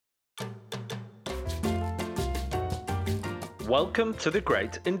Welcome to the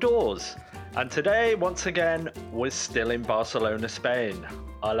Great Indoors. And today, once again, we're still in Barcelona, Spain.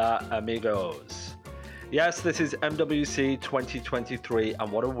 Hola, amigos. Yes, this is MWC 2023, and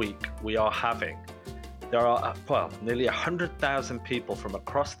what a week we are having. There are, nearly 100,000 people from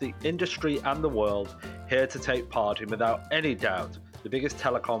across the industry and the world here to take part in, without any doubt, the biggest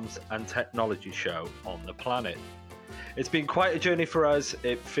telecoms and technology show on the planet. It's been quite a journey for us.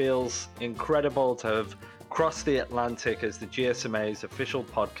 It feels incredible to have crossed the Atlantic as the GSMA's official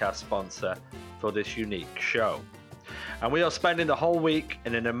podcast sponsor for this unique show. And we are spending the whole week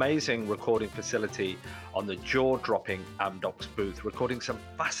in an amazing recording facility on the jaw-dropping Amdocs booth, recording some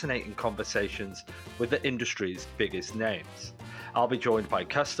fascinating conversations with the industry's biggest names. I'll be joined by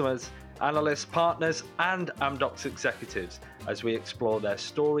customers, analysts, partners, and Amdocs executives as we explore their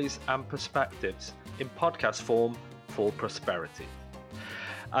stories and perspectives in podcast form for prosperity.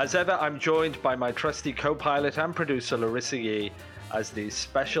 As ever, I'm joined by my trusty co-pilot and producer, Larissa Yee, as these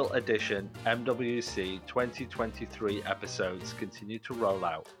special edition MWC 2023 episodes continue to roll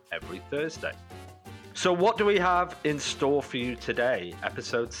out every Thursday. So what do we have in store for you today,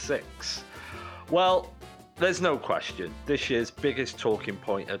 episode 6? Well, there's no question, this year's biggest talking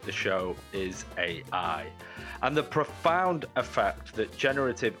point at the show is AI, and the profound effect that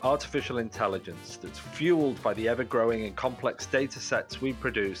generative artificial intelligence that's fueled by the ever-growing and complex data sets we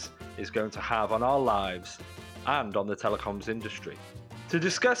produce is going to have on our lives and on the telecoms industry. To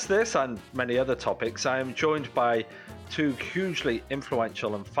discuss this and many other topics, I am joined by two hugely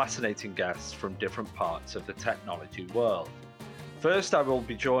influential and fascinating guests from different parts of the technology world. First, I will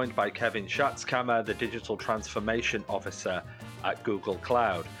be joined by Kevin Schatzkammer, the Digital Transformation Officer at Google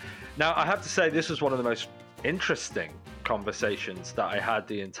Cloud. Now, I have to say this was one of the most interesting conversations that I had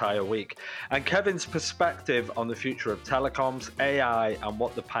the entire week. And Kevin's perspective on the future of telecoms, AI, and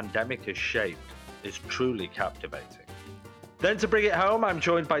what the pandemic has shaped is truly captivating. Then to bring it home, I'm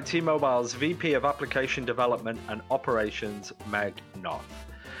joined by T-Mobile's VP of Application Development and Operations, Meg Noth.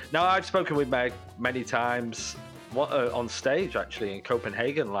 Now, I've spoken with Meg many times, on stage actually in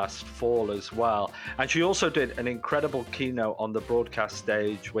Copenhagen last fall as well, and she also did an incredible keynote on the broadcast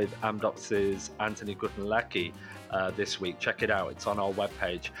stage with Amdocs' Anthony Gutenlecki this week. Check it out, it's on our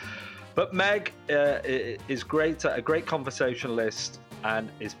webpage. But Meg is great, a great conversationalist, and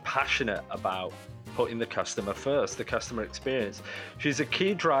is passionate about putting the customer first, the customer experience. She's a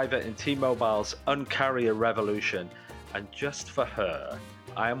key driver in T-Mobile's Un-carrier revolution, and just for her,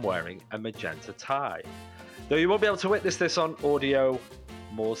 I am wearing a magenta tie. Though you won't be able to witness this on audio,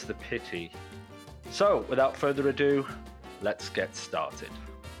 more's the pity. So, without further ado, let's get started.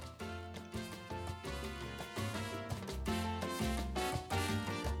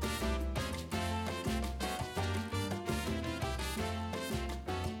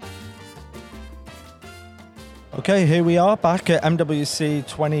 Okay, here we are back at MWC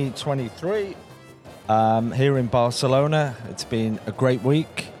 2023 here in Barcelona. It's been a great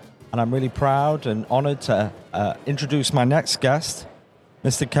week, and I'm really proud and honored to introduce my next guest,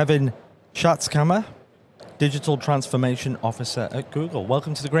 Mr. Kevin Schatzkammer, Digital Transformation Officer at Google.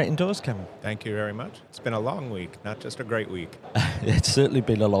 Welcome to the Great Indoors, Kevin. Thank you very much. It's been a long week, not just a great week. It's certainly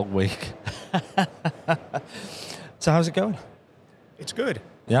been a long week. So how's it going? It's good.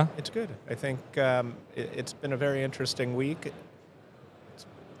 Yeah? It's good. I think it's been a very interesting week.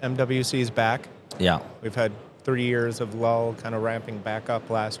 MWC's back. Yeah. We've had 3 years of lull, kind of ramping back up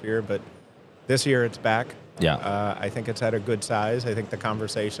last year, but this year it's back. Yeah. I think it's had a good size. I think the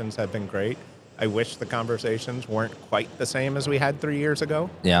conversations have been great. I wish the conversations weren't quite the same as we had 3 years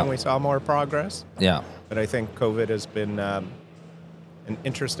ago when we saw more progress. Yeah. But I think COVID has been an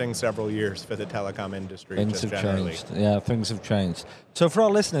interesting several years for the telecom industry. Things just have generally changed. Yeah, things have changed. So for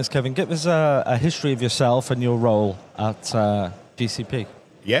our listeners, Kevin, give us a history of yourself and your role at GCP.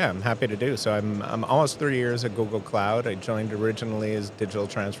 Yeah, I'm happy to do. So I'm almost 3 years at Google Cloud. I joined originally as Digital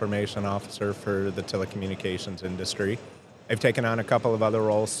Transformation Officer for the telecommunications industry. I've taken on a couple of other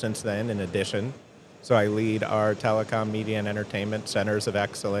roles since then in addition. So I lead our telecom, media, and entertainment centers of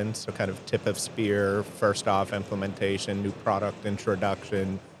excellence, so kind of tip of spear, first off implementation, new product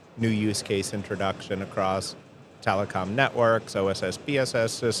introduction, new use case introduction across telecom networks, OSS, BSS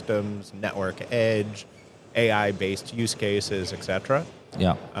systems, network edge, AI-based use cases, etc.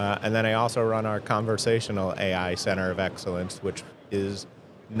 Yeah. And then I also run our conversational AI Center of Excellence, which is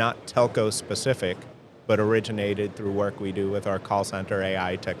not telco specific, but originated through work we do with our call center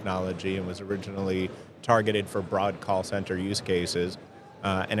AI technology and was originally targeted for broad call center use cases.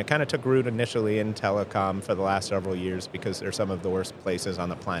 And it kind of took root initially in telecom for the last several years because they're some of the worst places on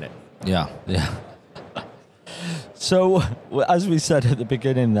the planet. Yeah. So, as we said at the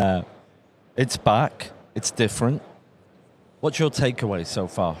beginning there, it's back, it's different. What's your takeaway so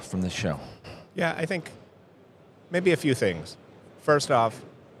far from this show? Yeah, I think maybe a few things. First off,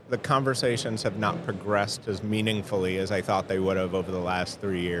 the conversations have not progressed as meaningfully as I thought they would have over the last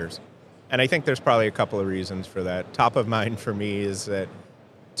 3 years. And I think there's probably a couple of reasons for that. Top of mind for me is that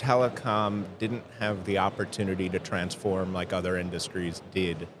telecom didn't have the opportunity to transform like other industries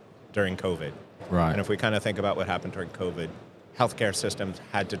did during COVID. Right. And if we kind of think about what happened during COVID, healthcare systems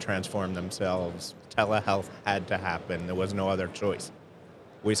had to transform themselves. Telehealth had to happen. There was no other choice.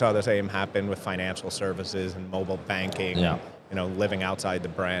 We saw the same happen with financial services and mobile banking, living outside the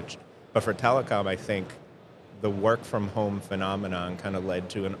branch. But for telecom, I think the work from home phenomenon kind of led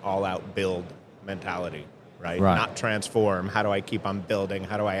to an all-out build mentality, right? Not transform. How do I keep on building?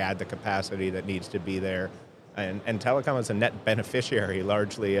 How do I add the capacity that needs to be there? And telecom is a net beneficiary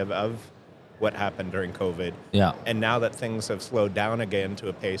largely of what happened during COVID. Yeah. And now that things have slowed down again to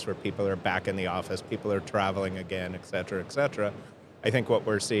a pace where people are back in the office, people are traveling again, et cetera, I think what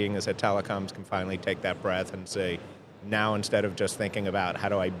we're seeing is that telecoms can finally take that breath and say, now instead of just thinking about how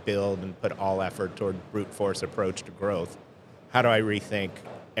do I build and put all effort toward brute force approach to growth, how do I rethink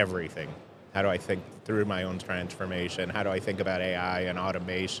everything? How do I think through my own transformation? How do I think about AI and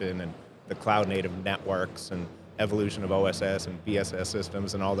automation and the cloud native networks and evolution of OSS and BSS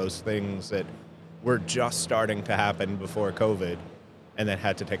systems and all those things that were just starting to happen before COVID and then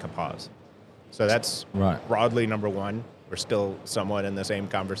had to take a pause. So that's broadly number one. We're still somewhat in the same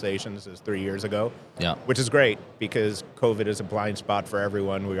conversations as 3 years ago, which is great because COVID is a blind spot for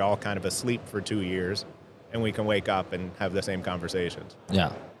everyone. We're all kind of asleep for 2 years and we can wake up and have the same conversations.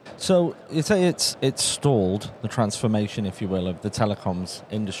 Yeah. So you say it's stalled, the transformation, if you will, of the telecoms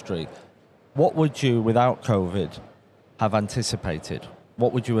industry. What would you, without COVID, have anticipated?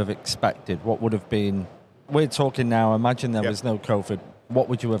 What would you have expected? What would have been... We're talking now, imagine there was no COVID. What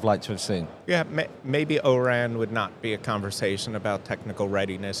would you have liked to have seen? Yeah, maybe ORAN would not be a conversation about technical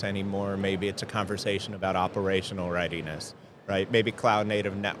readiness anymore. Maybe it's a conversation about operational readiness, right? Maybe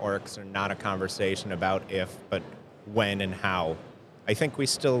cloud-native networks are not a conversation about if, but when and how. I think we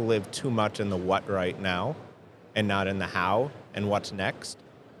still live too much in the what right now and not in the how and what's next.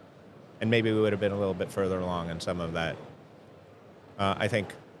 And maybe we would have been a little bit further along in some of that. I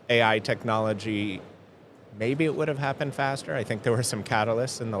think AI technology, maybe it would have happened faster. I think there were some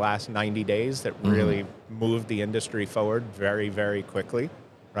catalysts in the last 90 days that really moved the industry forward very, very quickly,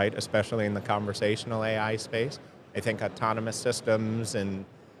 right? Especially in the conversational AI space. I think autonomous systems and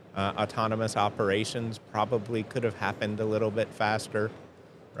autonomous operations probably could have happened a little bit faster,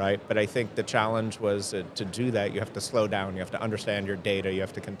 right? But I think the challenge was to do that, you have to slow down, you have to understand your data, you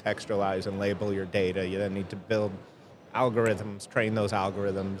have to contextualize and label your data, you then need to build algorithms, train those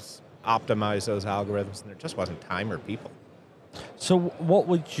algorithms, optimize those algorithms, and there just wasn't time or people. So what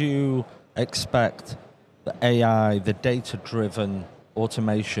would you expect the AI, the data-driven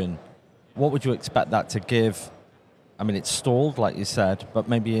automation, what would you expect that to give? I mean, it's stalled, like you said, but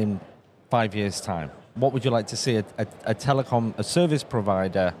maybe in 5 years' time. What would you like to see a telecom, a service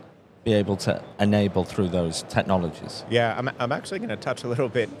provider be able to enable through those technologies? Yeah, I'm actually going to touch a little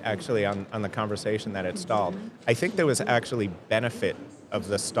bit actually on the conversation that it stalled. I think there was actually benefit of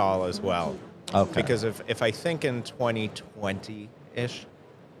the stall as well. Okay. Because if I think in 2020-ish,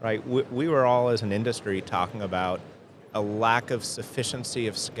 right, we were all as an industry talking about a lack of sufficiency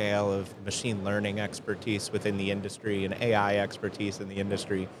of scale of machine learning expertise within the industry and AI expertise in the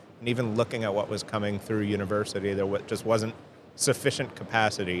industry, and even looking at what was coming through university, there just wasn't sufficient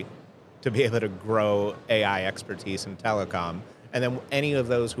capacity to be able to grow AI expertise in telecom. And then any of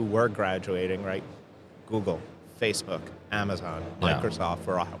those who were graduating, right, Google, Facebook, Amazon, Microsoft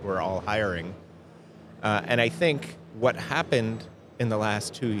were all hiring. And I think what happened in the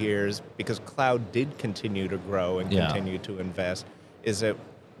last 2 years, because cloud did continue to grow and continue to invest, is that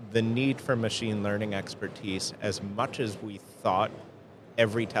the need for machine learning expertise, as much as we thought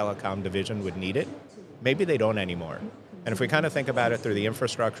every telecom division would need it, maybe they don't anymore. And if we kind of think about it through the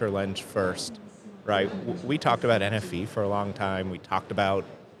infrastructure lens first, right, we talked about NFV for a long time. We talked about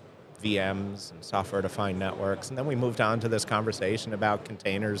VMs and software-defined networks, and then we moved on to this conversation about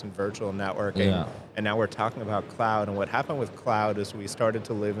containers and virtual networking, and now we're talking about cloud. And what happened with cloud is we started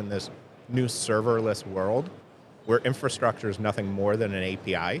to live in this new serverless world where infrastructure is nothing more than an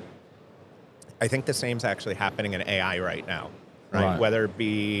API. I think the same is actually happening in AI right now. Right? Whether it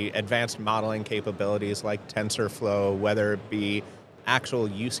be advanced modeling capabilities like TensorFlow, whether it be actual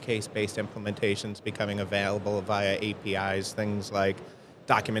use case-based implementations becoming available via APIs, things like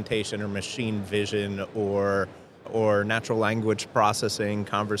documentation or machine vision or natural language processing,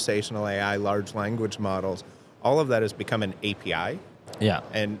 conversational AI, large language models, all of that has become an API. Yeah.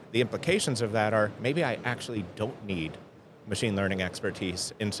 And the implications of that are maybe I actually don't need machine learning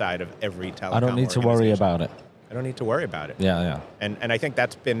expertise inside of every telecom I don't need to worry about it. I don't need to worry about it. Yeah. And I think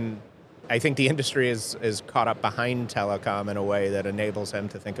I think the industry is caught up behind telecom in a way that enables them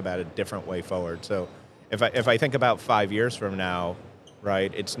to think about a different way forward. So if I think about 5 years from now,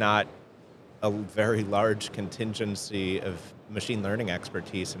 right, it's not a very large contingency of machine learning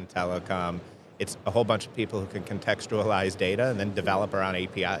expertise in telecom. It's a whole bunch of people who can contextualize data and then develop around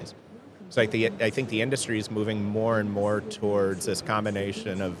APIs. So I think the industry is moving more and more towards this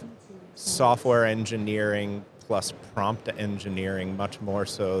combination of software engineering plus prompt engineering, much more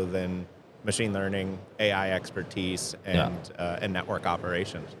so than machine learning, AI expertise, and network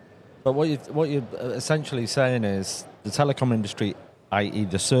operations. But what you're essentially saying is the telecom industry, i.e.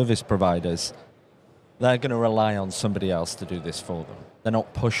 the service providers, they're going to rely on somebody else to do this for them. They're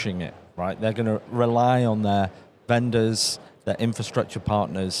not pushing it, right? They're going to rely on their vendors, their infrastructure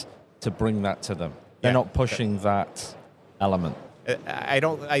partners to bring that to them. They're not pushing that element.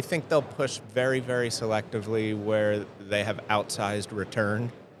 I think they'll push very, very selectively where they have outsized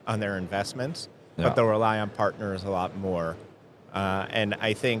return on their investments, but they'll rely on partners a lot more. And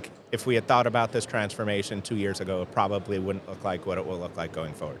I think if we had thought about this transformation 2 years ago, it probably wouldn't look like what it will look like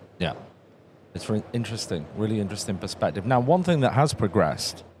going forward. Yeah. It's interesting, really interesting perspective. Now, one thing that has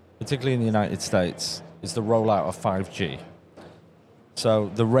progressed, particularly in the United States, is the rollout of 5G.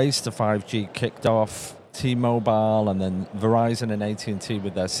 So the race to 5G kicked off, T-Mobile and then Verizon and AT&T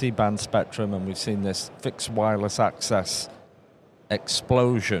with their C-band spectrum, and we've seen this fixed wireless access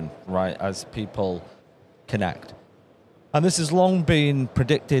explosion, right, as people connect. And this has long been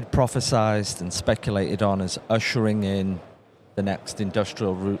predicted, prophesized, and speculated on as ushering in the next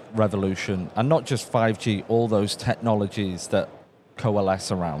industrial revolution, and not just 5G, all those technologies that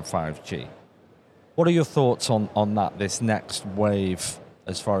coalesce around 5G. What are your thoughts on that, this next wave,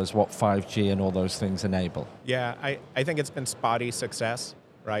 as far as what 5G and all those things enable? Yeah, I think it's been spotty success,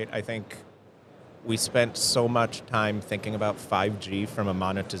 right? I think we spent so much time thinking about 5G from a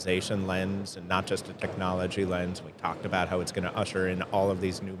monetization lens and not just a technology lens. We talked about how it's going to usher in all of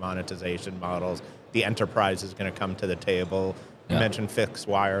these new monetization models. The enterprise is going to come to the table. You mentioned fixed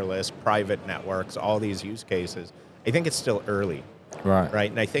wireless, private networks, all these use cases. I think it's still early, right?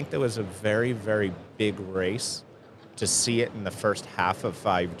 And I think there was a very, very big race to see it in the first half of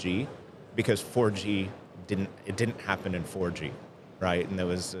 5G because 4G didn't happen in 4G. Right, and there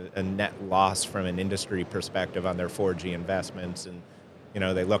was a net loss from an industry perspective on their 4G investments, and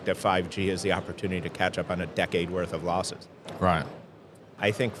they looked at 5G as the opportunity to catch up on a decade worth of losses. Right. I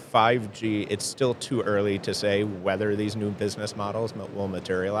think 5G, it's still too early to say whether these new business models will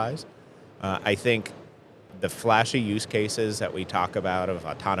materialize. I think the flashy use cases that we talk about of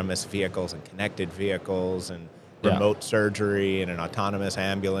autonomous vehicles and connected vehicles and remote surgery and an autonomous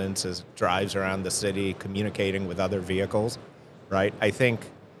ambulance as it drives around the city communicating with other vehicles, right? I think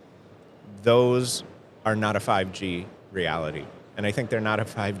those are not a 5G reality. And I think they're not a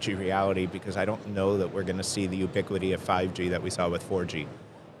 5G reality because I don't know that we're going to see the ubiquity of 5G that we saw with 4G,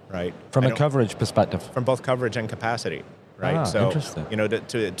 right? From a coverage perspective? From both coverage and capacity, right? So, interesting.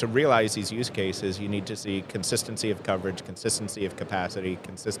 To realize these use cases, you need to see consistency of coverage, consistency of capacity,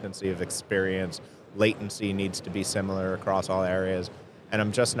 consistency of experience. Latency needs to be similar across all areas. And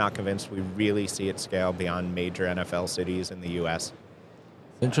I'm just not convinced we really see it scale beyond major NFL cities in the U.S.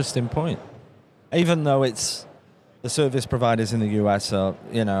 Interesting point. Even though it's the service providers in the U.S. are,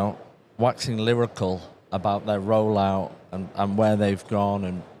 waxing lyrical about their rollout and where they've gone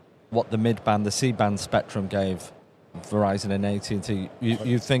and what the mid-band, the C-band spectrum gave Verizon and AT&T,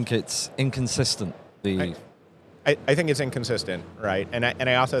 you think it's inconsistent? I think it's inconsistent, right? And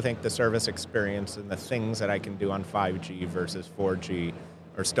I also think the service experience and the things that I can do on 5G versus 4G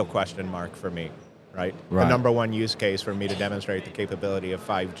are still question mark for me, right? The number one use case for me to demonstrate the capability of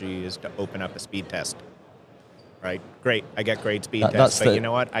 5G is to open up a speed test, right? Great, I get great speed tests, but you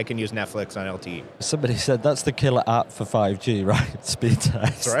know what? I can use Netflix on LTE. Somebody said that's the killer app for 5G, right? Speed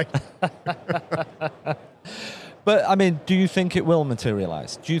test. That's right. But, do you think it will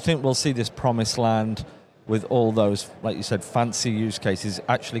materialize? Do you think we'll see this promised land with all those, like you said, fancy use cases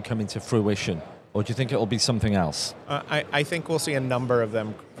actually coming to fruition? Or do you think it will be something else? I think we'll see a number of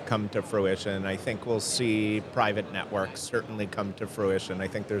them come to fruition. I think we'll see private networks certainly come to fruition. I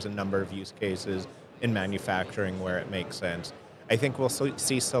think there's a number of use cases in manufacturing where it makes sense. I think we'll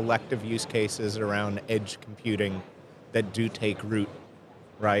see selective use cases around edge computing that do take root,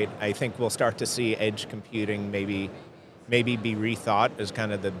 right? I think we'll start to see edge computing maybe be rethought as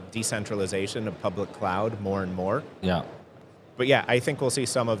kind of the decentralization of public cloud more and more. Yeah. But yeah, I think we'll see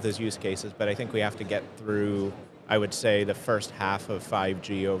some of those use cases, but I think we have to get through, I would say, the first half of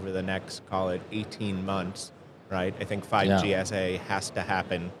 5G over the next, call it 18 months, right? I think 5G SA has to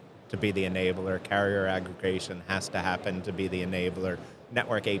happen to be the enabler. Carrier aggregation has to happen to be the enabler.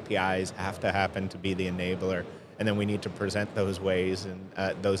 Network APIs have to happen to be the enabler. And then we need to present those ways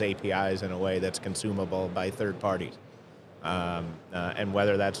and those APIs in a way that's consumable by third parties. And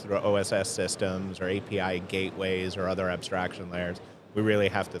whether that's through OSS systems or API gateways or other abstraction layers, we really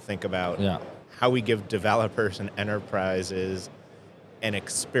have to think about how we give developers and enterprises an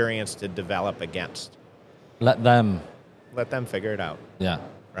experience to develop against. Let them figure it out. Yeah.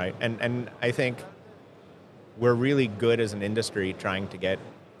 Right. And I think we're really good as an industry trying to get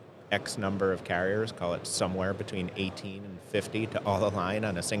X number of carriers, call it somewhere between 18 and 50, to all align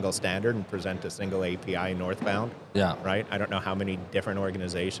on a single standard and present a single API northbound. Yeah. Right? I don't know how many different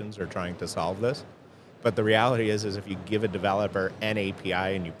organizations are trying to solve this. But the reality is if you give a developer an API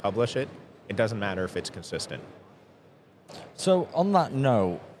and you publish it, it doesn't matter if it's consistent. So on that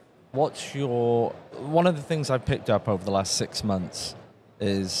note, one of the things I've picked up over the last 6 months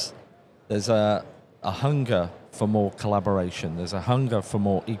is there's a hunger for more collaboration. There's a hunger for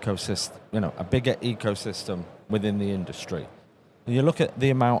more ecosystem, a bigger ecosystem within the industry. And you look at the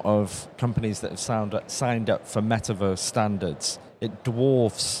amount of companies that have signed up for metaverse standards, it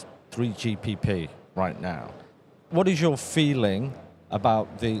dwarfs 3GPP right now. What is your feeling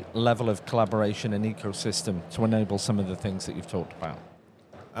about the level of collaboration and ecosystem to enable some of the things that you've talked about?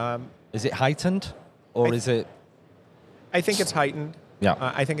 Is it heightened, or is it? I think it's heightened. Yeah.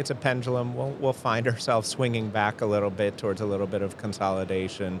 I think it's a pendulum. We'll find ourselves swinging back a little bit towards a little bit of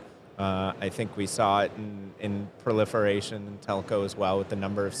consolidation. I think we saw it in proliferation in telco as well, with the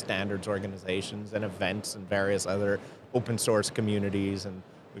number of standards organizations and events and various other open source communities. And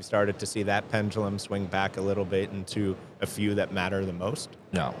we've started to see that pendulum swing back a little bit into a few that matter the most.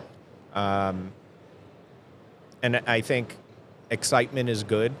 Yeah. And I think excitement is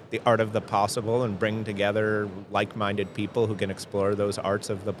good, the art of the possible, and bringing together like-minded people who can explore those arts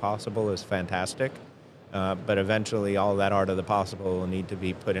of the possible is fantastic. But eventually all that art of the possible will need to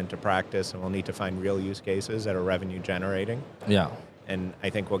be put into practice, and we'll need to find real use cases that are revenue generating. Yeah. And I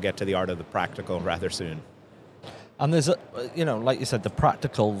think we'll get to the art of the practical rather soon. And there's, like you said, the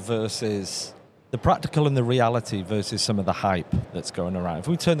practical and the reality versus some of the hype that's going around. If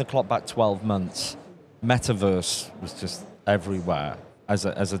we turn the clock back 12 months, metaverse was just everywhere as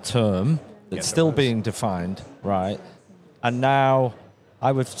a term that's still being defined, right? And now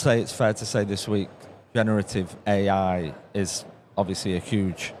I would say it's fair to say this week, generative AI is obviously a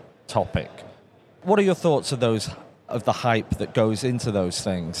huge topic. What are your thoughts of the hype that goes into those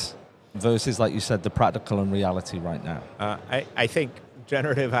things versus, like you said, the practical and reality right now? I think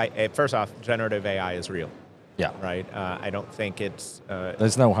generative AI is real. Yeah. Right? I don't think it's...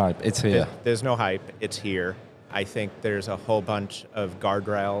 there's no hype. It's here. There's no hype. It's here. I think there's a whole bunch of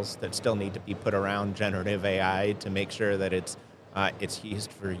guardrails that still need to be put around generative AI to make sure that it's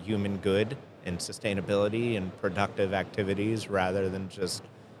used for human good and sustainability and productive activities rather than just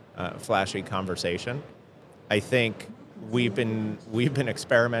flashy conversation. I think we've been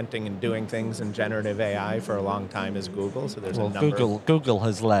experimenting and doing things in generative AI for a long time as Google. So there's a number. Google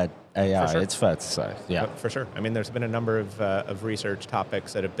has led AI. For sure. It's fair to say. Yeah, for sure. I mean, there's been a number of research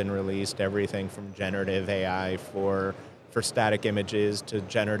topics that have been released. Everything from generative AI for static images to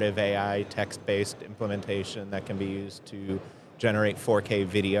generative AI text-based implementation that can be used to generate 4K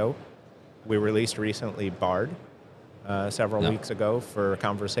video. We released recently Bard several weeks ago for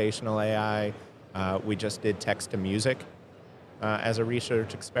conversational AI. We just did text-to-music as a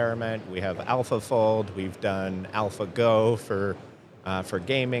research experiment. We have AlphaFold. We've done AlphaGo for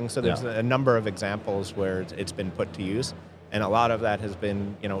gaming. So there's a number of examples where it's been put to use. And a lot of that has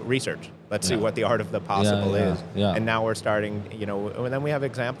been, research. Let's see what the art of the possible is. Yeah. And now we're starting, and then we have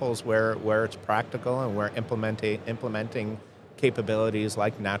examples where it's practical and we're implementing capabilities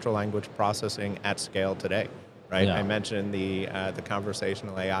like natural language processing at scale today. Right? Yeah. I mentioned the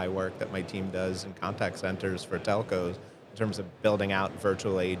conversational AI work that my team does in contact centers for telcos in terms of building out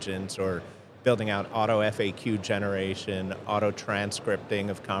virtual agents or building out auto FAQ generation, auto transcripting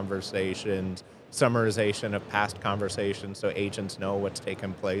of conversations, summarization of past conversations so agents know what's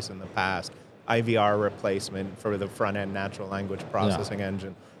taken place in the past, IVR replacement for the front-end natural language processing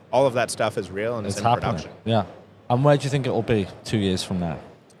engine. All of that stuff is real and it's in happening. production. Yeah. And where do you think it will be 2 years from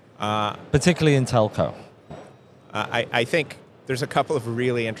now? Particularly in telco. I think there's a couple of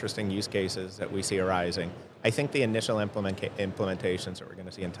really interesting use cases that we see arising. I think the initial implementations that we're going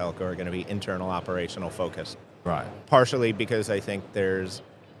to see in telco are going to be internal operational focused. Right. Partially because I think there's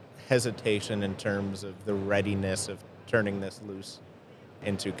hesitation in terms of the readiness of turning this loose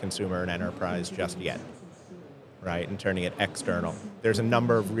into consumer and enterprise just yet. right, and turning it external. There's a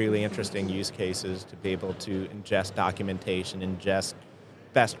number of really interesting use cases to be able to ingest documentation, ingest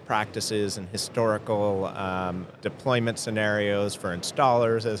best practices and historical deployment scenarios for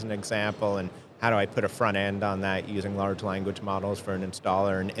installers, as an example, and how do I put a front end on that using large language models for an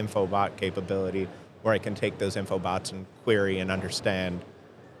installer, and infobot capability where I can take those infobots and query and understand,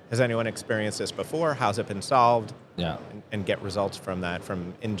 has anyone experienced this before? How's it been solved? Yeah. And get results from that,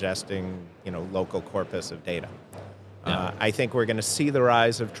 from ingesting, local corpus of data. Yeah. I think we're going to see the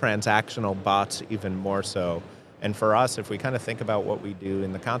rise of transactional bots even more so. And for us, if we kind of think about what we do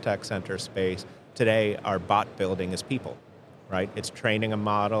in the contact center space, today our bot building is people, right? It's training a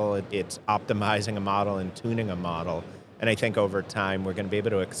model, it's optimizing a model and tuning a model. And I think over time, we're going to be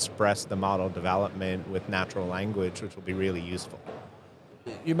able to express the model development with natural language, which will be really useful.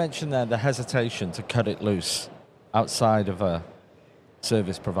 You mentioned there the hesitation to cut it loose outside of a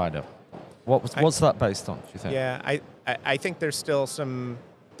service provider. What's that based on, do you think? Yeah, I think there's still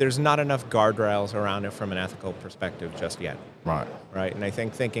there's not enough guardrails around it from an ethical perspective just yet. Right. Right, and I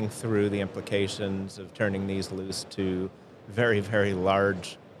think thinking through the implications of turning these loose to very, very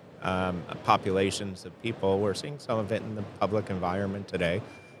large populations of people, we're seeing some of it in the public environment today.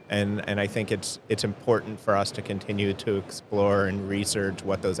 And I think it's important for us to continue to explore and research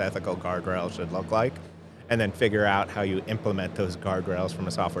what those ethical guardrails should look like, and then figure out how you implement those guardrails from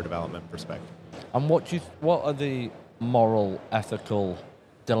a software development perspective. And what are the moral, ethical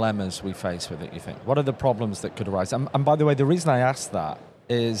dilemmas we face with it, you think? What are the problems that could arise? And by the way, the reason I asked that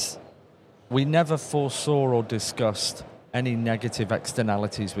is we never foresaw or discussed any negative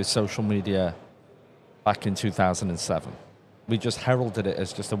externalities with social media back in 2007. We just heralded it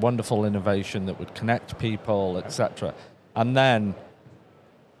as just a wonderful innovation that would connect people, etc. And then,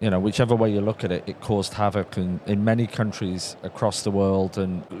 whichever way you look at it, it caused havoc in many countries across the world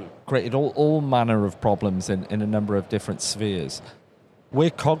and created all manner of problems in a number of different spheres. We're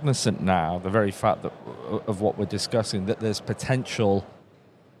cognizant now, the very fact of what we're discussing, that there's potential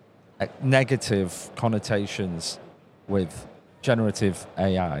negative connotations with generative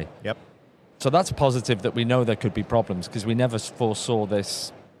AI. Yep. So that's positive that we know there could be problems, because we never foresaw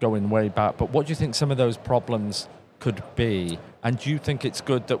this going way back. But what do you think some of those problems could be? And do you think it's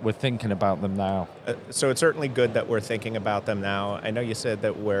good that we're thinking about them now? So it's certainly good that we're thinking about them now. I know you said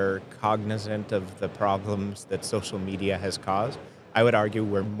that we're cognizant of the problems that social media has caused. I would argue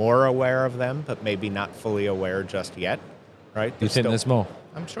we're more aware of them, but maybe not fully aware just yet, right? You think there's more?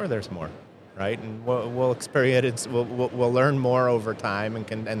 I'm sure there's more, right? And we'll experience, we'll learn more over time,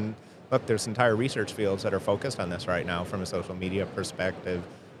 and look, there's entire research fields that are focused on this right now from a social media perspective,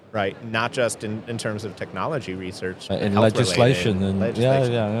 right? Not just in terms of technology research. In legislation.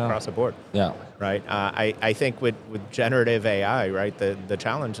 Across the board. Yeah. Right? I think with generative AI, right, the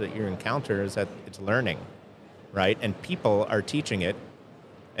challenge that you encounter is that it's learning, right? And people are teaching it.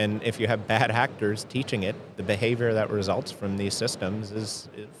 And if you have bad actors teaching it, the behavior that results from these systems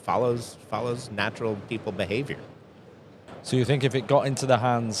follows natural people behavior. So you think if it got into the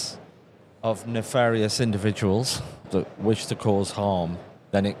hands of nefarious individuals that wish to cause harm,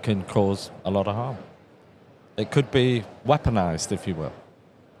 then it can cause a lot of harm? It could be weaponized, if you will.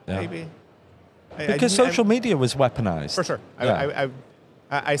 Yeah. Maybe. Because social media was weaponized. For sure. Yeah.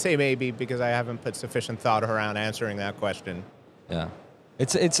 I say maybe because I haven't put sufficient thought around answering that question. Yeah.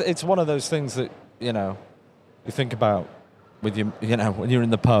 It's one of those things that, you think about with your, when you're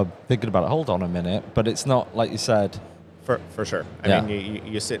in the pub thinking about it, hold on a minute, but it's not like you said. For sure. I mean,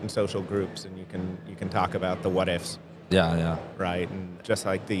 you sit in social groups and you can talk about the what ifs. Yeah. Right, and just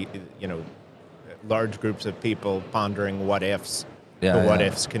like the large groups of people pondering what ifs. What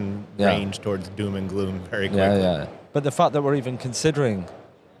ifs can range towards doom and gloom very quickly. Yeah. But the fact that we're even considering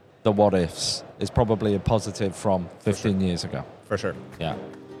the what ifs is probably a positive from 15 years ago. For sure. Yeah.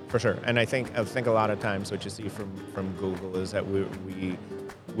 For sure. And I think a lot of times what you see from Google is that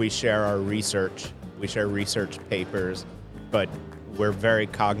we share our research, we share research papers, but we're very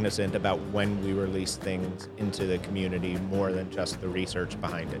cognizant about when we release things into the community more than just the research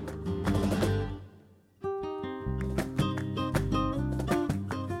behind it.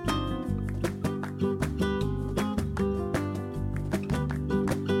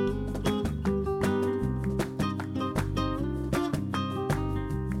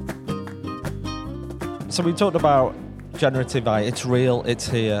 So we talked about generative AI. It's real, it's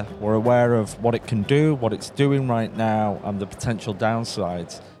here. We're aware of what it can do, what it's doing right now, and the potential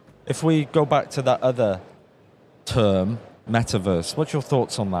downsides. If we go back to that other term, metaverse, what's your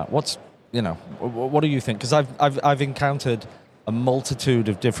thoughts on that? What do you think? Because I've encountered a multitude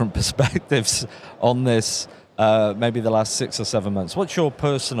of different perspectives on this, maybe the last 6 or 7 months. What's your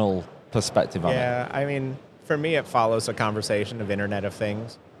personal perspective on it? Yeah, I mean, For me, it follows a conversation of Internet of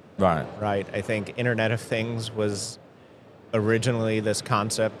Things, Right. right? I think Internet of Things was originally this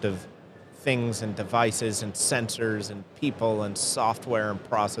concept of things and devices and sensors and people and software and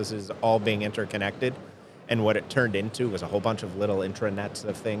processes all being interconnected. And what it turned into was a whole bunch of little intranets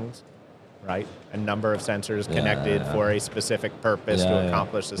of things, right? A number of sensors connected for a specific purpose to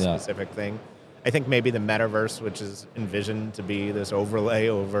accomplish a specific thing. I think maybe the metaverse, which is envisioned to be this overlay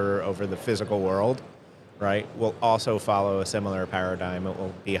over the physical world, right, will also follow a similar paradigm. It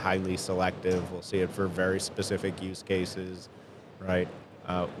will be highly selective. We'll see it for very specific use cases, right?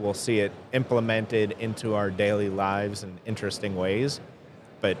 We'll see it implemented into our daily lives in interesting ways,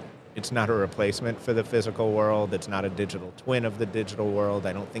 but it's not a replacement for the physical world. It's not a digital twin of the digital world.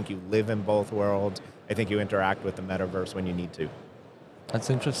 I don't think you live in both worlds. I think you interact with the metaverse when you need to. That's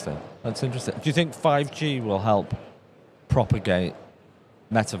interesting. That's interesting. Do you think 5G will help propagate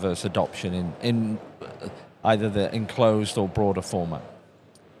metaverse adoption in either the enclosed or broader format?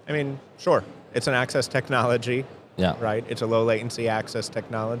 I mean, sure. It's an access technology, right? It's a low latency access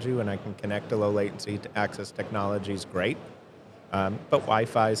technology. When I can connect to low latency access technology is great. But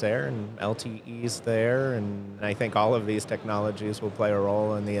Wi-Fi's there and LTE's there, and I think all of these technologies will play a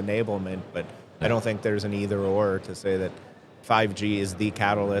role in the enablement, but I don't think there's an either or to say that 5G is the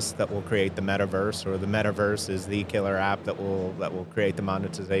catalyst that will create the metaverse, or the metaverse is the killer app that will create the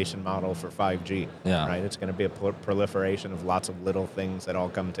monetization model for 5G. Right? It's going to be a proliferation of lots of little things that all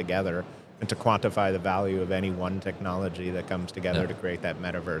come together, and to quantify the value of any one technology that comes together to create that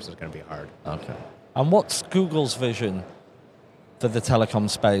metaverse is going to be hard. Okay. And what's Google's vision for the telecom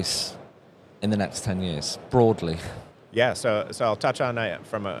space in the next 10 years, broadly? Yeah, so I'll touch on it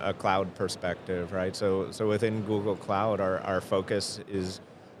from a cloud perspective, right? So within Google Cloud, our focus is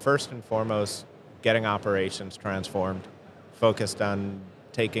first and foremost getting operations transformed, focused on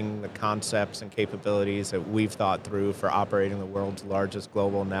taking the concepts and capabilities that we've thought through for operating the world's largest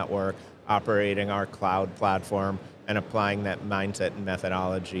global network, operating our cloud platform, and applying that mindset and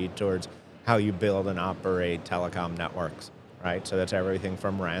methodology towards how you build and operate telecom networks, right? So that's everything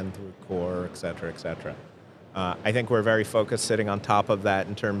from RAN through core, et cetera, et cetera. I think we're very focused sitting on top of that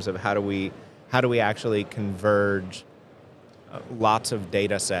in terms of how do we actually converge lots of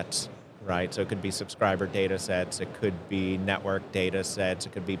data sets, right? So it could be subscriber data sets, it could be network data sets,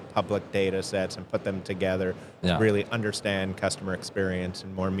 it could be public data sets, and put them together to really understand customer experience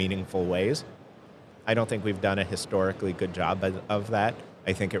in more meaningful ways. I don't think we've done a historically good job of that.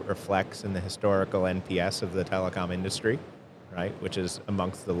 I think it reflects in the historical NPS of the telecom industry, right, which is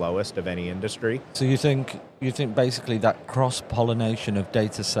amongst the lowest of any industry. So you think basically that cross-pollination of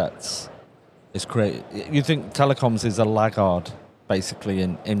data sets is created? You think telecoms is a laggard, basically,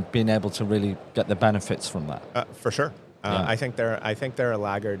 in being able to really get the benefits from that? For sure. I think they're a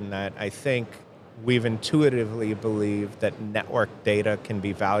laggard in that. I think we've intuitively believed that network data can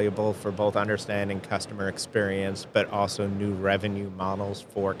be valuable for both understanding customer experience, but also new revenue models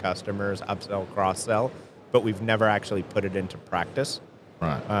for customers, upsell, cross-sell. But we've never actually put it into practice.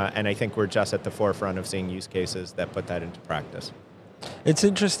 Right. And I think we're just at the forefront of seeing use cases that put that into practice. It's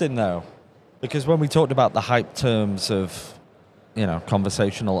interesting, though, because when we talked about the hype terms of,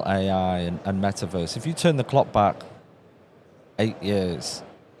 conversational AI and metaverse, if you turn the clock back 8 years,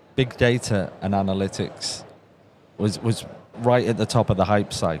 big data and analytics was right at the top of the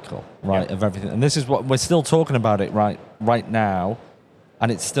hype cycle, right, of everything. And this is what we're still talking about it right now,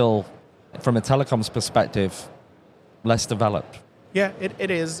 and it's still, from a telecoms perspective, less developed. Yeah,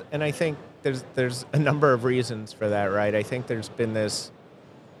 it is, and I think there's a number of reasons for that, right? I think there's been this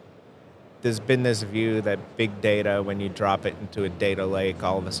view that big data, when you drop it into a data lake,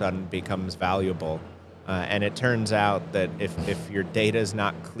 all of a sudden becomes valuable. And it turns out that if your data is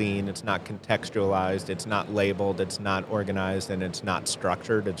not clean, it's not contextualized, it's not labeled, it's not organized, and it's not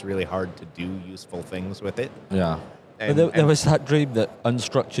structured, it's really hard to do useful things with it. Yeah. There was that dream that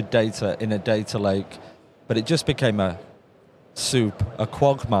unstructured data in a data lake, but it just became a soup, a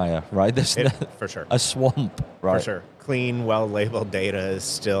quagmire, right? For sure. A swamp, right? For sure. Clean, well-labeled data is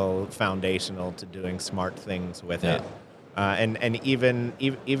still foundational to doing smart things with it. And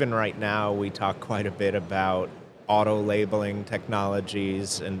even right now, we talk quite a bit about auto-labeling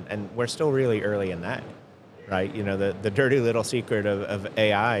technologies, and we're still really early in that. Right, the dirty little secret of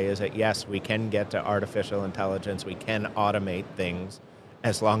AI is that, yes, we can get to artificial intelligence, we can automate things,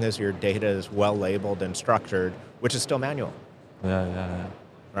 as long as your data is well labeled and structured, which is still manual. Yeah.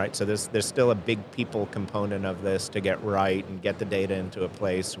 Right, so there's still a big people component of this to get right and get the data into a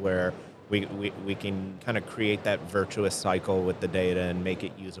place where we can kind of create that virtuous cycle with the data and make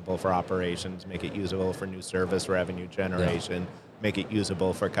it usable for operations, make it usable for new service revenue generation, make it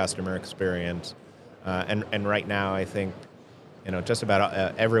usable for customer experience. And right now, I think, just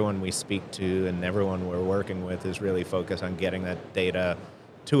about everyone we speak to and everyone we're working with is really focused on getting that data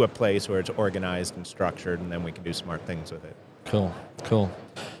to a place where it's organized and structured, and then we can do smart things with it. Cool.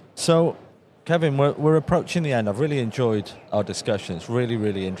 So, Kevin, we're approaching the end. I've really enjoyed our discussion. It's really,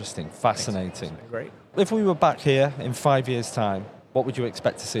 really interesting, fascinating. Thanks. Great. If we were back here in 5 years' time, what would you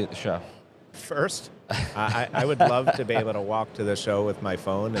expect to see at the show? First, I would love to be able to walk to the show with my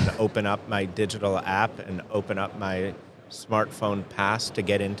phone and open up my digital app and open up my smartphone pass to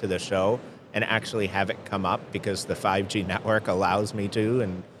get into the show and actually have it come up, because the 5G network allows me to,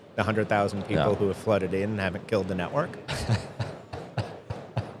 and the 100,000 people who have flooded in haven't killed the network.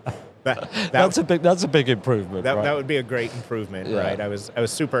 That's a big improvement. Right? That would be a great improvement, right? I was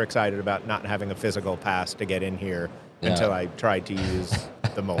super excited about not having a physical pass to get in here until I tried to use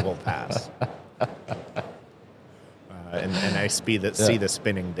the mobile pass, and I see the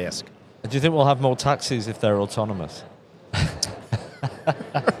spinning disc. Do you think we'll have more taxis if they're autonomous?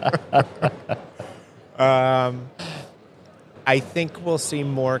 I think we'll see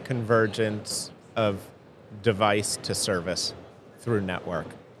more convergence of device to service through network.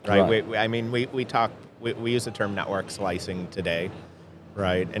 Right. We use the term network slicing today,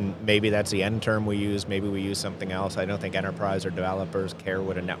 right? And maybe that's the end term we use. Maybe we use something else. I don't think enterprise or developers care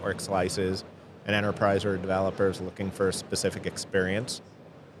what a network slice is. An enterprise or a developer is looking for a specific experience.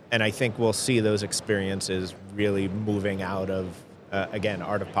 And I think we'll see those experiences really moving out of, again,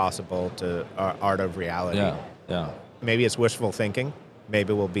 art of possible to art of reality. Yeah. Maybe it's wishful thinking.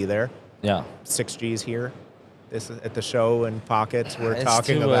 Maybe we'll be there. Yeah. 6G's here. This is at the show in pockets. We're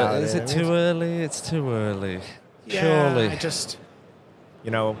talking about it. Is it too early? It's too early. Yeah, Surely.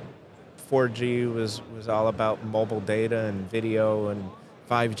 4G was all about mobile data and video, and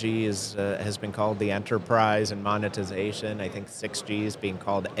 5G has been called the enterprise and monetization. I think 6G is being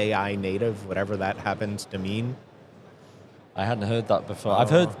called AI native, whatever that happens to mean. I hadn't heard that before.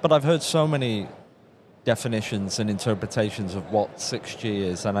 I've heard so many definitions and interpretations of what 6G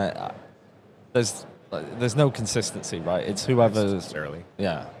is, and there's no consistency, right? It's whoever's... It's early.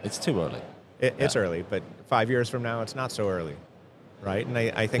 Yeah, it's too early. It's early, but 5 years from now, it's not so early, right? And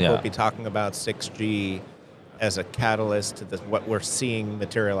I think we'll be talking about 6G as a catalyst to what we're seeing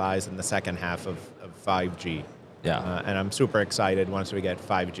materialize in the second half of 5G. Yeah. And I'm super excited once we get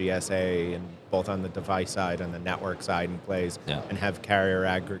 5G SA, and both on the device side and the network side in place, and have carrier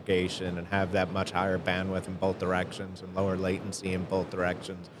aggregation and have that much higher bandwidth in both directions and lower latency in both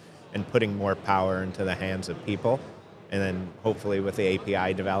directions, and putting more power into the hands of people. And then hopefully with the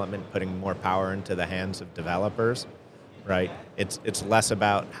API development, putting more power into the hands of developers, right? It's less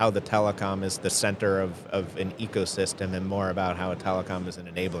about how the telecom is the center of an ecosystem and more about how a telecom is an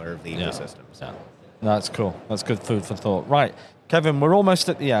enabler of the ecosystem. Yeah. No, that's cool. That's good food for thought. Right, Kevin, we're almost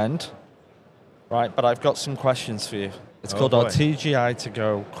at the end, right? But I've got some questions for you. It's called our TGI to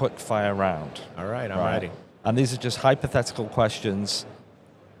go quick fire round. All right, I'm ready. And these are just hypothetical questions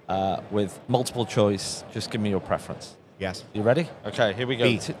with multiple choice. Just give me your preference. Yes. You ready? Okay, here we go.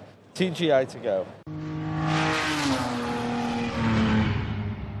 TGI to go.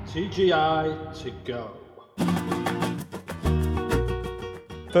 TGI to go.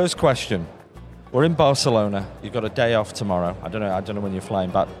 First question. We're in Barcelona. You've got a day off tomorrow. I don't know when you're flying,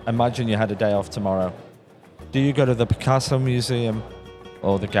 but imagine you had a day off tomorrow. Do you go to the Picasso Museum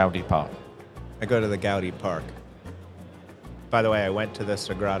or the Gaudi Park? I go to the Gaudi Park. By the way, I went to the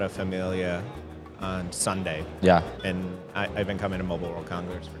Sagrada Familia on Sunday. Yeah. And I've been coming to Mobile World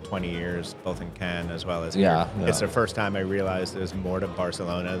Congress for 20 years, both in Cannes as well as here. Yeah. It's the first time I realized there's more to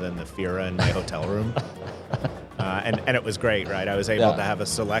Barcelona than the Fira in my hotel room. And it was great, right? I was able to have a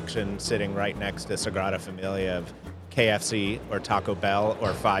selection sitting right next to Sagrada Familia of KFC or Taco Bell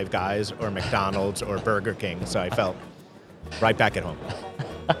or Five Guys or McDonald's or Burger King. So I felt right back at home.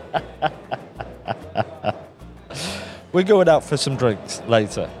 We're going out for some drinks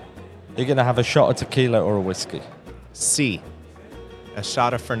later. You're going to have a shot of tequila or a whiskey? C. A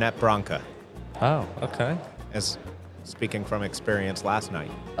shot of Fernet Branca. Oh, okay. As speaking from experience last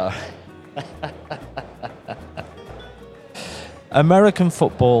night. American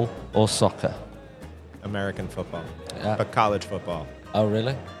football or soccer? American football. Yeah. But college football. Oh,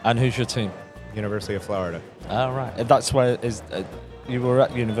 really? And who's your team? University of Florida. Oh, right. That's where you were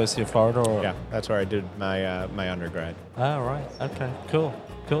at University of Florida? Or? Yeah, that's where I did my undergrad. Oh, right. Okay, cool.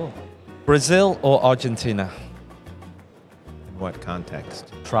 Brazil or Argentina? In what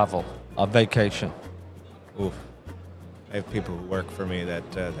context? Travel or vacation? Oof. I have people who work for me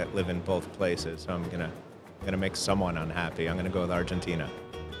that live in both places, so I'm gonna make someone unhappy. I'm gonna go with Argentina.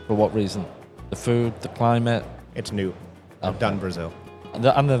 For what reason? The food, the climate? It's new. I've done Brazil.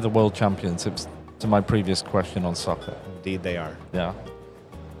 And they're the world champions. to my previous question on soccer. Indeed, they are. Yeah.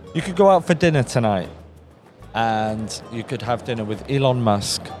 You could go out for dinner tonight, and you could have dinner with Elon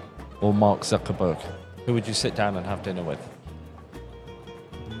Musk or Mark Zuckerberg. Who would you sit down and have dinner with?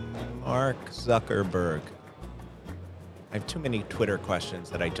 Mark Zuckerberg. I have too many Twitter questions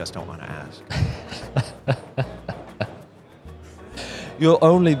that I just don't want to ask.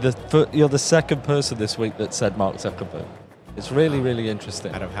 You're the second person this week that said Mark Zuckerberg. It's really, really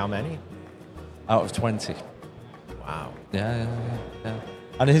interesting. Out of how many? Out of 20. Wow. Yeah.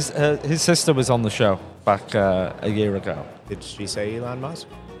 And his sister was on the show back a year ago. Did she say Elon Musk?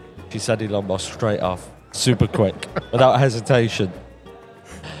 She said Elon Musk straight off, super quick, without hesitation.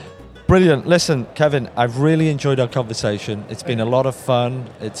 Brilliant. Listen, Kevin, I've really enjoyed our conversation. It's been a lot of fun.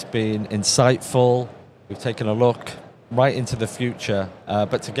 It's been insightful. We've taken a look right into the future,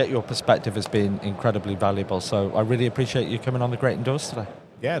 but to get your perspective has been incredibly valuable. So I really appreciate you coming on The Great Indoors today.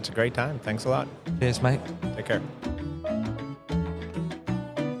 Yeah, it's a great time. Thanks a lot. Cheers, mate. Take care.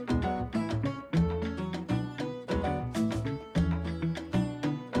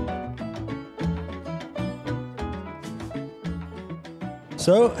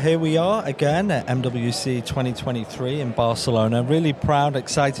 So here we are again at MWC 2023 in Barcelona. Really proud,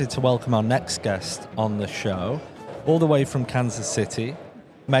 excited to welcome our next guest on the show, all the way from Kansas City,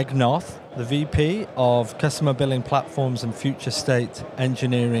 Meg Noth, the VP of Customer Billing Platforms and Future State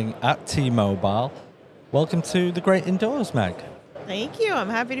Engineering at T-Mobile. Welcome to The Great Indoors, Meg. Thank you. I'm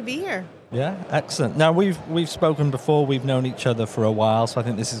happy to be here. Yeah, excellent. Now, we've spoken before. We've known each other for a while, so I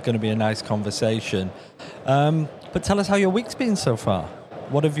think this is going to be a nice conversation. But tell us how your week's been so far.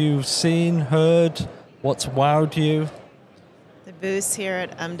 What have you seen, heard? What's wowed you? The booths here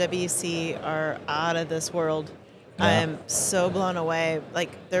at MWC are out of this world. Yeah. I am so blown away. Like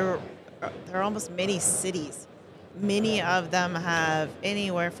they're almost mini cities. Many of them have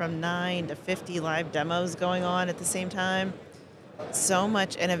anywhere from 9 to 50 live demos going on at the same time. So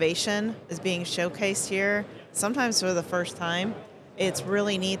much innovation is being showcased here, sometimes for the first time. It's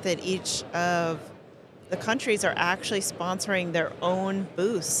really neat that each of the countries are actually sponsoring their own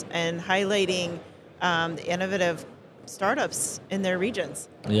booths and highlighting the innovative startups in their regions.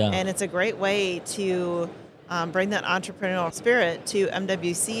 Yeah. And it's a great way to bring that entrepreneurial spirit to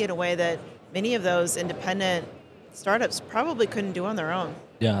MWC in a way that many of those independent startups probably couldn't do on their own.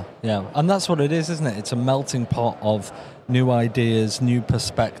 Yeah. And that's what it is, isn't it? It's a melting pot of new ideas, new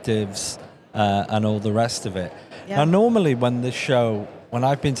perspectives, and all the rest of it. Yeah. Now, normally when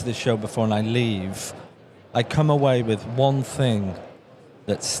I've been to this show before and I leave, I come away with one thing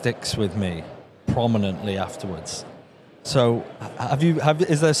that sticks with me prominently afterwards. So,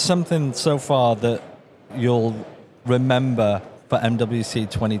 is there something so far that you'll remember for MWC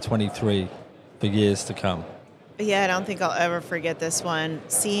 2023 for years to come? Yeah, I don't think I'll ever forget this one.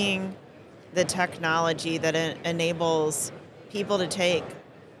 Seeing the technology that enables people to take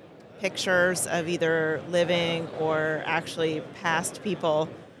pictures of either living or actually past people,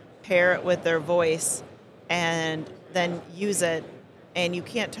 pair it with their voice, and then use it, and you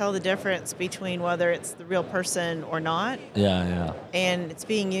can't tell the difference between whether it's the real person or not. Yeah. And it's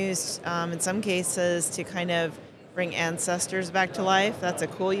being used in some cases to kind of bring ancestors back to life. That's a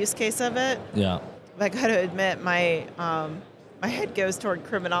cool use case of it. Yeah. But I got to admit, my head goes toward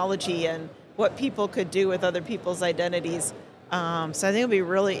criminology and what people could do with other people's identities. So I think it'll be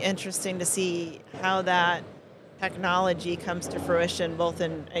really interesting to see how that technology comes to fruition, both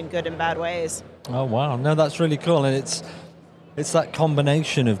in good and bad ways. Oh wow! No, that's really cool, and it's that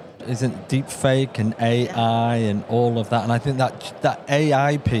combination of deep fake and AI and all of that, and I think that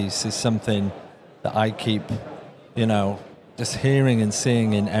AI piece is something that I keep, just hearing and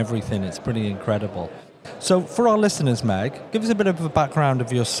seeing in everything. It's pretty incredible. So for our listeners, Meg, give us a bit of a background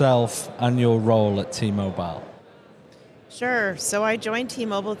of yourself and your role at T-Mobile. Sure. So I joined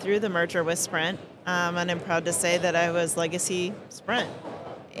T-Mobile through the merger with Sprint, and I'm proud to say that I was legacy Sprint.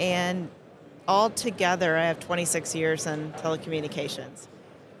 And altogether, I have 26 years in telecommunications.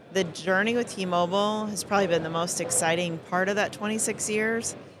 The journey with T-Mobile has probably been the most exciting part of that 26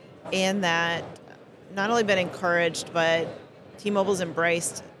 years, in that not only been encouraged, but T-Mobile's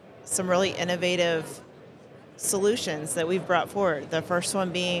embraced some really innovative solutions that we've brought forward. The first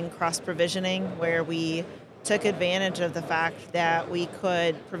one being cross-provisioning, where we took advantage of the fact that we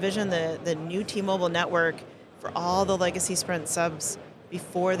could provision the new T-Mobile network for all the legacy Sprint subs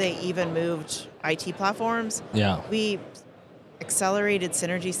before they even moved IT platforms. Yeah. We accelerated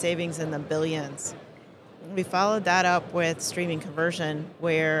synergy savings in the billions. We followed that up with streaming conversion,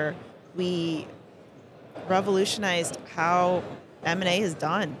 where we revolutionized how M&A is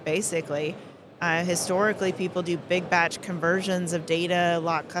done, basically. Historically, people do big batch conversions of data,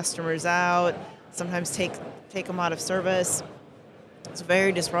 lock customers out, sometimes take them out of service. It's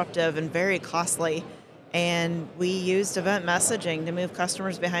very disruptive and very costly. And we used event messaging to move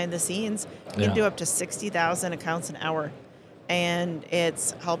customers behind the scenes. You can do up to 60,000 accounts an hour. And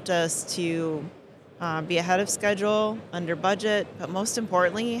it's helped us to be ahead of schedule, under budget, but most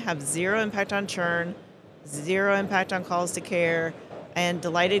importantly, have zero impact on churn, zero impact on calls to care, and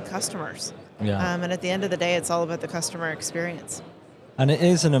delighted customers. Yeah. And at the end of the day, it's all about the customer experience. And it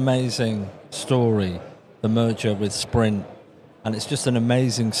is an amazing story, the merger with Sprint. And it's just an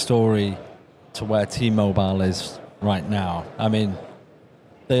amazing story to where T-Mobile is right now. I mean,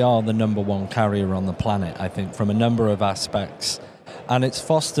 they are the number one carrier on the planet, I think, from a number of aspects. And it's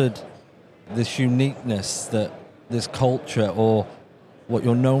fostered this uniqueness, that this culture, or what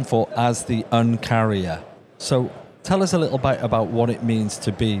you're known for as the uncarrier. So tell us a little bit about what it means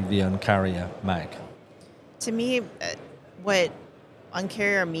to be the uncarrier, Meg. To me, what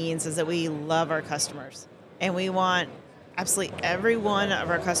uncarrier means is that we love our customers, and we want absolutely every one of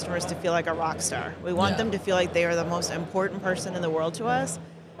our customers to feel like a rock star. We want them to feel like they are the most important person in the world to us,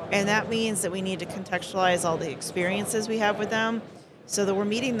 and that means that we need to contextualize all the experiences we have with them so that we're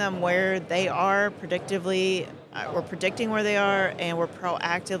meeting them where they are predictively, we're predicting where they are, and we're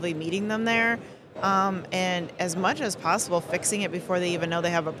proactively meeting them there, and as much as possible fixing it before they even know they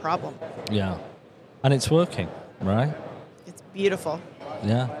have a problem. Yeah. And it's working, right? It's beautiful.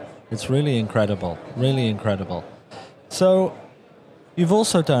 Yeah. It's really incredible. Really incredible. So you've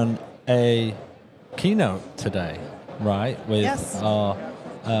also done a keynote today, right? With Yes.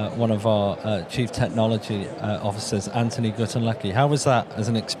 one of our chief technology officers, Anthony Guttenlecki. How was that as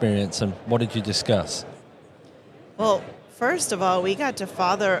an experience, and what did you discuss? Well, first of all, we got to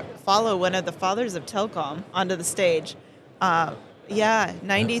follow one of the fathers of telecom onto the stage.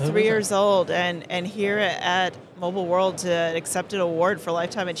 93 years old, and here at Mobile World to accept an award for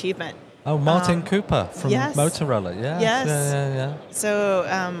Lifetime Achievement. Oh, Martin Cooper from yes. Motorola. Yeah. Yes. Yeah.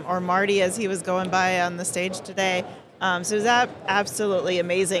 So, or Marty, as he was going by on the stage today. So it was absolutely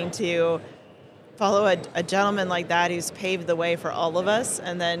amazing to follow a gentleman like that who's paved the way for all of us,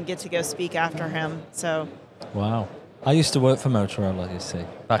 and then get to go speak after him. So. Wow. I used to work for Motorola, you see,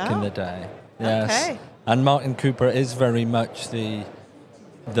 back in the day. Yes. Okay. And Martin Cooper is very much the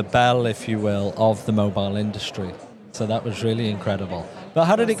belle, if you will, of the mobile industry. So that was really incredible. But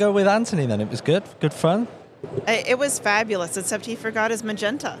how did it go with Anthony then? It was good? Good fun? It was fabulous, except he forgot his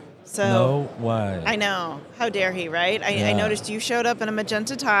magenta. So no way. I know. How dare he, right? I noticed you showed up in a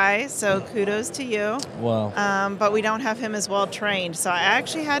magenta tie, so kudos to you. Wow. But we don't have him as well trained, so I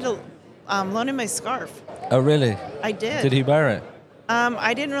actually had to loan him my scarf. Oh, really? I did. Did he wear it?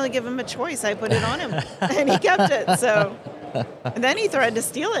 I didn't really give him a choice. I put it on him, and he kept it. So, and then he threatened to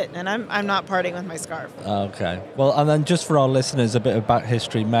steal it, and I'm not parting with my scarf. Okay. Well, and then just for our listeners, a bit of back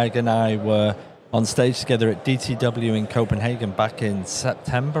history. Meg and I were on stage together at DTW in Copenhagen back in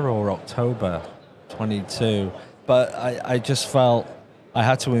September or October 22. But I just felt I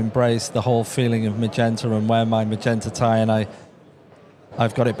had to embrace the whole feeling of magenta and wear my magenta tie, and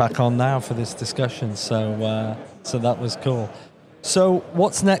I've got it back on now for this discussion. So that was cool. So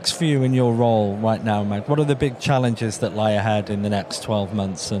what's next for you in your role right now, Meg? What are the big challenges that lie ahead in the next 12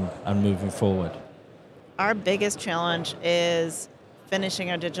 months and moving forward? Our biggest challenge is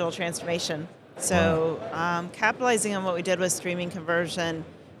finishing our digital transformation. So capitalizing on what we did with streaming conversion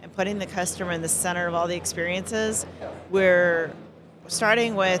and putting the customer in the center of all the experiences. We're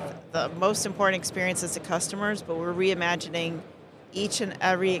starting with the most important experiences to customers, but we're reimagining each and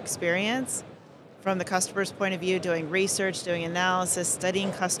every experience from the customer's point of view, doing research, doing analysis,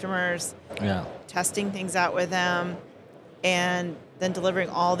 studying customers, testing things out with them, and then delivering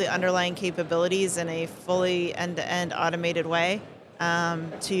all the underlying capabilities in a fully end-to-end automated way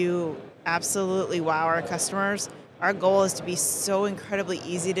to absolutely wow our customers. Our goal is to be so incredibly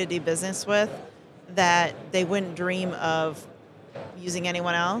easy to do business with that they wouldn't dream of using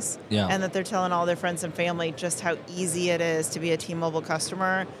anyone else, and that they're telling all their friends and family just how easy it is to be a T-Mobile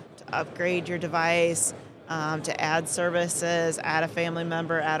customer, to upgrade your device, to add services, add a family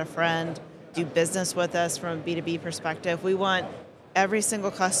member, add a friend, do business with us from a B2B perspective. We want every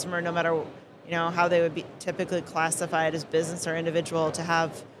single customer, no matter how they would be typically classified as business or individual, to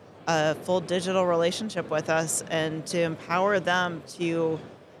have a full digital relationship with us and to empower them to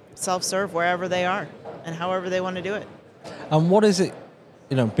self-serve wherever they are and however they want to do it. And what is it,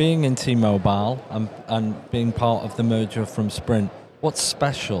 being in T-Mobile and being part of the merger from Sprint, what's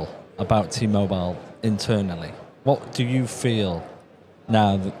special about T-Mobile internally? What do you feel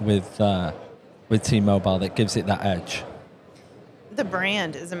now with T-Mobile that gives it that edge? The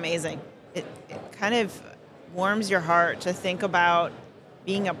brand is amazing. It kind of warms your heart to think about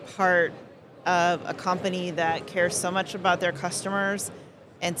being a part of a company that cares so much about their customers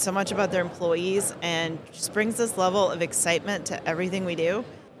and so much about their employees and just brings this level of excitement to everything we do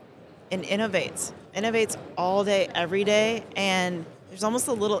and innovates all day, every day. And there's almost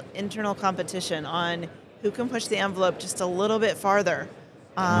a little internal competition on who can push the envelope just a little bit farther,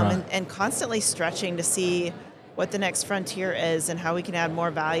 Right. and constantly stretching to see what the next frontier is and how we can add more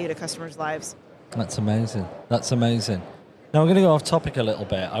value to customers' lives. That's amazing. That's amazing. Now, we're going to go off topic a little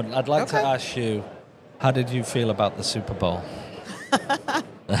bit. I'd like to Okay. ask you, how did you feel about the Super Bowl?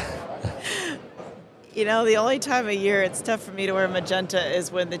 You know, the only time of year it's tough for me to wear magenta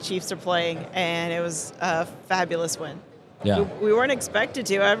is when the Chiefs are playing, and it was a fabulous win. Yeah. We weren't expected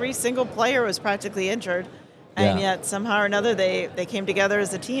to. Every single player was practically injured, and Yeah. yet somehow or another they came together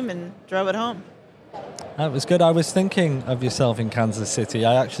as a team and drove it home. That was good. I was thinking of yourself in Kansas City.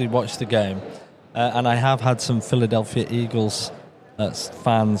 I actually watched the game, and I have had some Philadelphia Eagles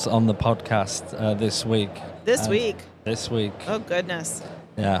fans on the podcast this week. This week. This week. Oh, goodness.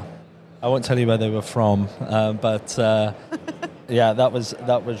 Yeah. I won't tell you where they were from, but yeah, that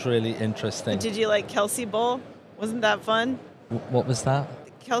was really interesting. Did you like Kelsey Bowl? Wasn't that fun? What was that?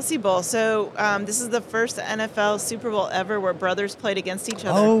 Kelsey Bowl. So this is the first NFL Super Bowl ever where brothers played against each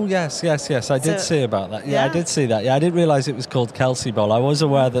other. Oh, yes. I did So- see about that. Yeah, I Yeah. did see that. Yeah, I didn't realize it was called Kelsey Bowl. I was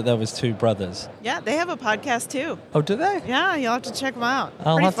aware that there was two brothers. Yeah, they have a podcast too. Oh, do they? Yeah, you'll have to check them out.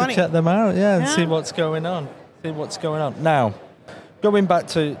 I'll Pretty have funny. to check them out, yeah, and see Yeah. what's going on. Now, going back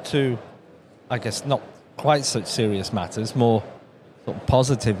to, I guess, not quite such serious matters, more sort of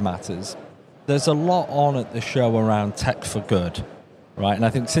positive matters. There's a lot on at the show around tech for good, right? And I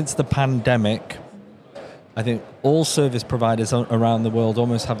think since the pandemic, I think all service providers around the world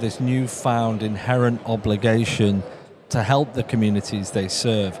almost have this newfound inherent obligation to help the communities they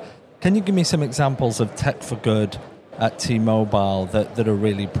serve. Can you give me some examples of tech for good at T-Mobile that are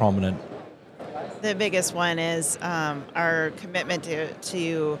really prominent? The biggest one is our commitment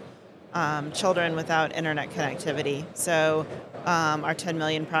to children without internet connectivity. So our 10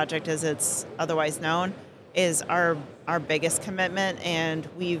 million project, as it's otherwise known, is our biggest commitment, and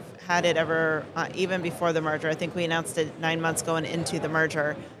we've had it ever, even before the merger. I think we announced it 9 months going into the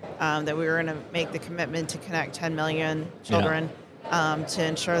merger, that we were going to make the commitment to connect 10 million children to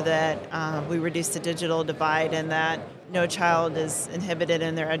ensure that we reduce the digital divide and that no child is inhibited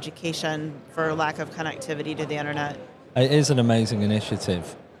in their education for lack of connectivity to the internet. It is an amazing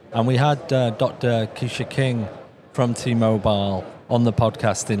initiative. And we had Dr. Keisha King from T-Mobile on the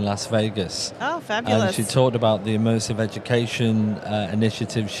podcast in Las Vegas. Oh, fabulous. And she talked about the immersive education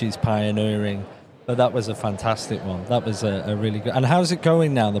initiative she's pioneering. But that was a fantastic one. That was a really good... And how's it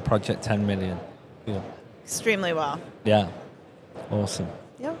going now, the Project 10 Million? Yeah. Extremely well. Yeah. Awesome.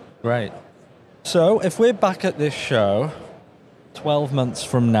 Yep. Great. So if we're back at this show 12 months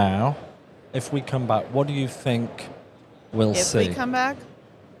from now, if we come back, what do you think we'll see? If we come back,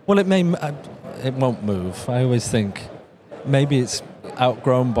 Well, it won't move. I always think maybe it's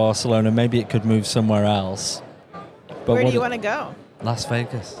outgrown Barcelona. Maybe it could move somewhere else. But where do you want to go? Las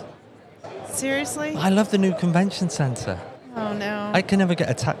Vegas. Seriously? I love the new convention center. Oh, no. I can never get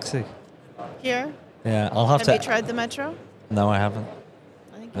a taxi. Here? Yeah, I'll have Have to. you tried the metro? No, I haven't.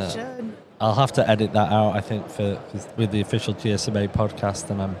 I think No. you should. I'll have to edit that out. I think with the official GSMA podcast,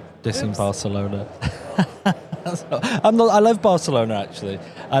 and I'm dissing Oops. Barcelona. So, I love Barcelona, actually.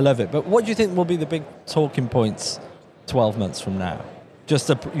 I love it. But what do you think will be the big talking points 12 months from now? Just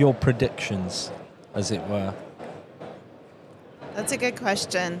your predictions, as it were. That's a good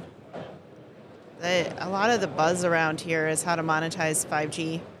question. A lot of the buzz around here is how to monetize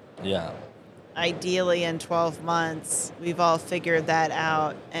 5G. Yeah. Ideally, in 12 months, we've all figured that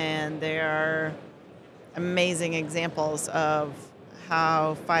out, and there are amazing examples of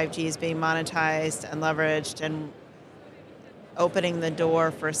how 5G is being monetized and leveraged and opening the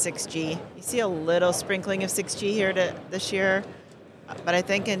door for 6G. You see a little sprinkling of 6G here this year, but I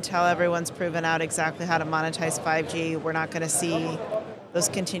think until everyone's proven out exactly how to monetize 5G, we're not going to see those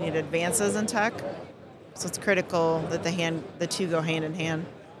continued advances in tech. So it's critical that the two go hand in hand.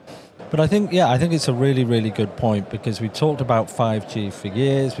 But I think it's a really, really good point, because we've talked about 5G for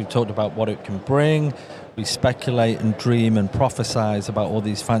years. We've talked about what it can bring. We speculate and dream and prophesize about all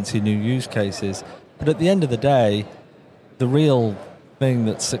these fancy new use cases. But at the end of the day, the real thing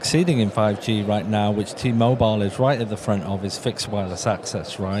that's succeeding in 5G right now, which T-Mobile is right at the front of, is fixed wireless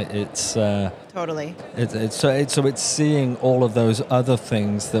access, right? It's Totally. it's seeing all of those other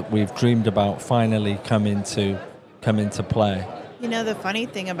things that we've dreamed about finally come into play. You know, the funny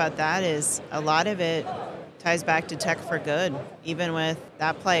thing about that is a lot of it ties back to tech for good, even with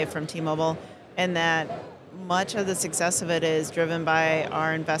that play from T-Mobile, and that much of the success of it is driven by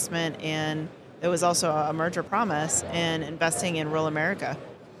our investment in, there was also a merger promise in investing in rural America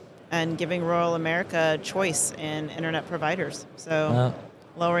and giving rural America choice in internet providers. So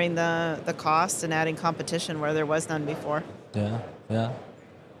lowering the cost and adding competition where there was none before. Yeah.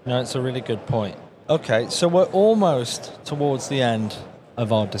 No, it's a really good point. Okay, so we're almost towards the end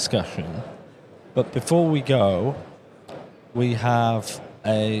of our discussion. But before we go, we have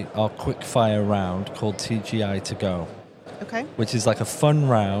our quick fire round called TGI to go. Okay. Which is like a fun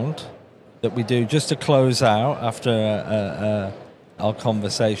round that we do just to close out after our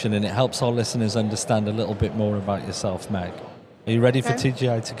conversation, and it helps our listeners understand a little bit more about yourself, Meg. Are you ready for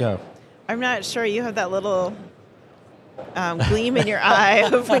TGI to go? I'm not sure. You have that little gleam in your eye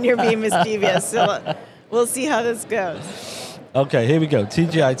of when you're being mischievous. So we'll see how this goes. Okay, here we go.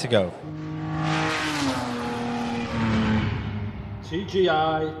 TGI to go.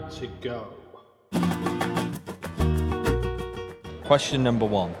 TGI to go. Question number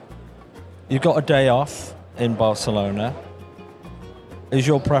 1. You've got a day off in Barcelona. Is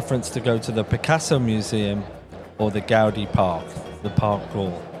your preference to go to the Picasso Museum or the Gaudi Park, the park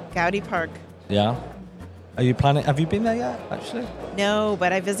crawl? Gaudi Park. Yeah? Are you planning? Have you been there yet, actually? No,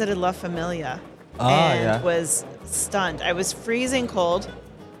 but I visited La Familia and was stunned. I was freezing cold.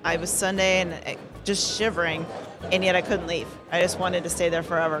 I was Sunday and just shivering, and yet I couldn't leave. I just wanted to stay there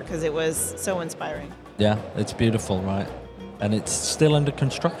forever because it was so inspiring. Yeah, it's beautiful, right? And it's still under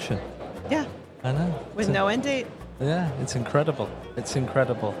construction. Yeah. I know. With no end date. Yeah, it's incredible. It's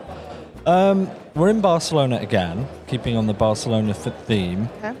incredible. We're in Barcelona again, keeping on the Barcelona theme.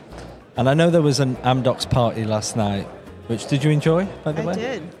 Okay. And I know there was an Amdocs party last night, which did you enjoy, by the way? I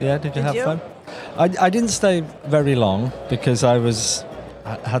did. Yeah, did you have fun? I didn't stay very long because I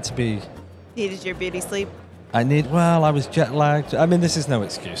had to be... Needed your beauty sleep? I was jet lagged. I mean, this is no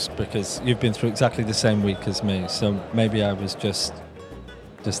excuse because you've been through exactly the same week as me, so maybe I was just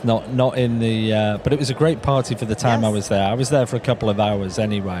not in the... but it was a great party for the time I was there. I was there for a couple of hours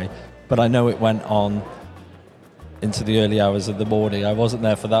anyway, but I know it went on into the early hours of the morning. I wasn't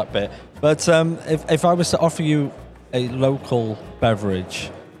there for that bit. But if I was to offer you a local beverage,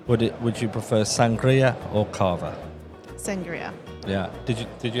 would you prefer sangria or cava? Sangria. Yeah.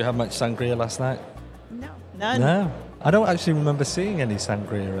 Did you have much sangria last night? No. None. No. I don't actually remember seeing any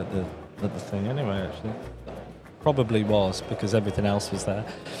sangria at the thing anyway, actually. Probably was because everything else was there.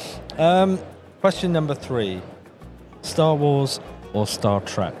 Question number 3. Star Wars or Star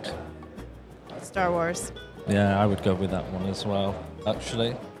Trek? Star Wars. Yeah, I would go with that one as well,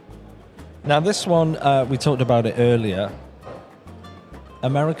 actually. Now, this one, we talked about it earlier.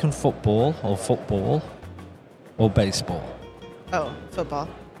 American football or baseball? Oh, football.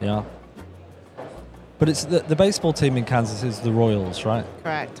 Yeah. But it's the baseball team in Kansas is the Royals, right?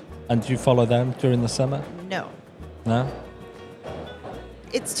 Correct. And do you follow them during the summer? No. No?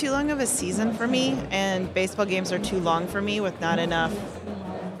 It's too long of a season for me, and baseball games are too long for me with not enough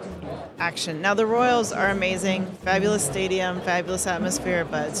action. Now, the Royals are amazing. Fabulous stadium, fabulous atmosphere,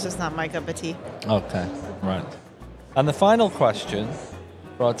 but it's just not my cup of tea. Okay, right. And the final question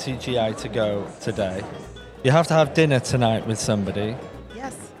for our TGI to go today. You have to have dinner tonight with somebody.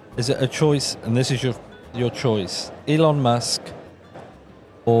 Yes. Is it a choice, and this is your choice, Elon Musk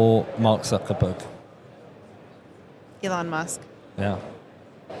or Mark Zuckerberg? Elon Musk. Yeah.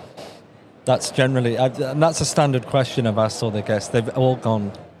 That's generally, and that's a standard question I've asked all the guests. They've all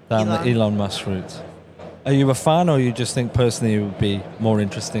gone down the Elon Musk route. Are you a fan, or you just think personally it would be more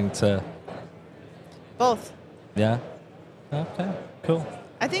interesting to... Both. Yeah? Okay, cool.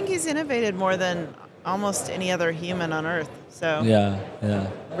 I think he's innovated more than almost any other human on Earth. So yeah.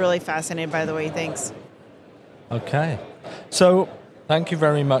 Really fascinated by the way he thinks. Okay. So, thank you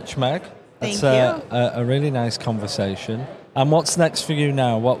very much, Meg. Thank you. A really nice conversation. And what's next for you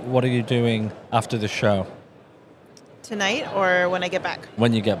now? What are you doing after the show? Tonight or when I get back?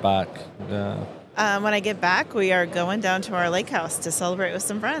 When you get back. Yeah. When I get back, we are going down to our lake house to celebrate with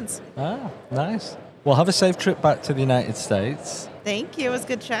some friends. Ah, nice. Well, have a safe trip back to the United States. Thank you. It was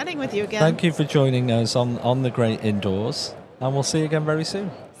good chatting with you again. Thank you for joining us on the Great Indoors. And we'll see you again very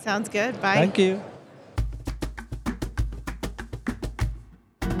soon. Sounds good. Bye. Thank you.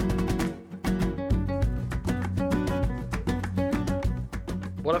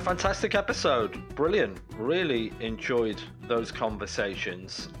 What a fantastic episode. Brilliant. Really enjoyed those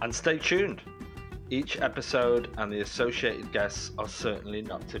conversations. And stay tuned. Each episode and the associated guests are certainly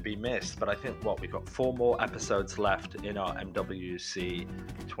not to be missed. But I think, we've got 4 more episodes left in our MWC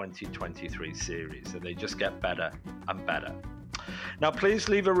 2023 series. And they just get better and better. Now, please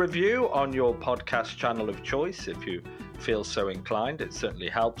leave a review on your podcast channel of choice if you feel so inclined. It certainly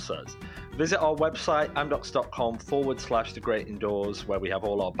helps us. Visit our website, amdocs.com/The Great Indoors, where we have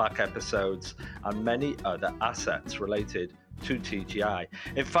all our back episodes and many other assets related to TGI.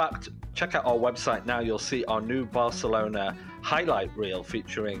 In fact, check out our website now. You'll see our new Barcelona highlight reel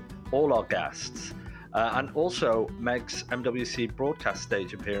featuring all our guests and also Meg's MWC broadcast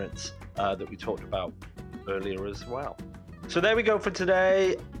stage appearance that we talked about earlier as well. So there we go for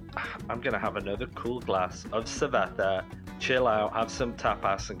today. I'm going to have another cool glass of Cerveza, chill out, have some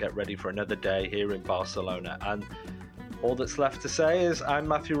tapas, and get ready for another day here in Barcelona. And all that's left to say is I'm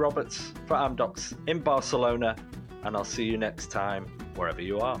Matthew Roberts for Amdocs in Barcelona, and I'll see you next time, wherever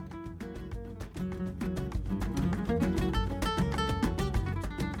you are.